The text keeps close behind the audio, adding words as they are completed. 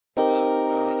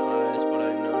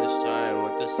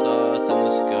stars in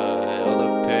the sky, all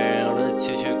the pain, all the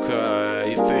tears you cry.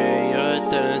 You think you're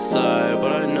dead inside,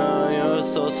 but I know your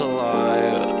soul's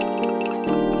alive.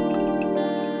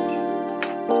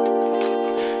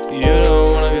 You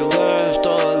don't wanna be left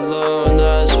all alone,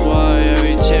 that's why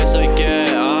every chance I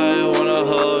get, I wanna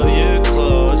hold you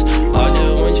close. I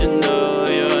just want you to know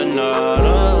you're not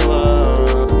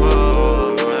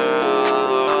alone.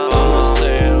 I'ma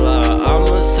say it loud,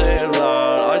 I'ma say it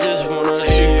loud. I just wanna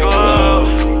see you go.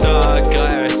 Dark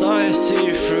eyes, I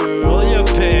see through all your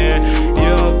pain.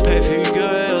 Your pain for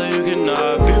good, you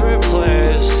cannot be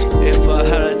replaced. If I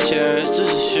had a chance to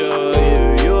show you,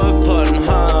 you're putting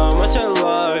how much I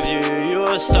love you.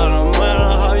 You're a star no matter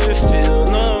how you feel,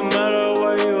 no matter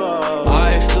where you are.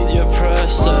 I feel your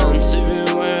presence even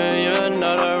when you're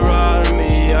not around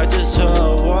me. I just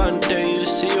hope one day you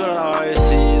see what I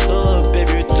see. Little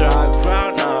baby with dark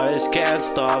brown eyes can't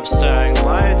stop staring.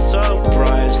 Lights so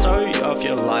bright, story of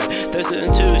your life,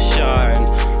 destined to shine.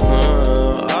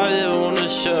 I just wanna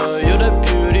show you the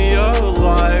beauty of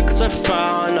life, 'cause I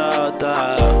found out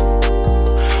that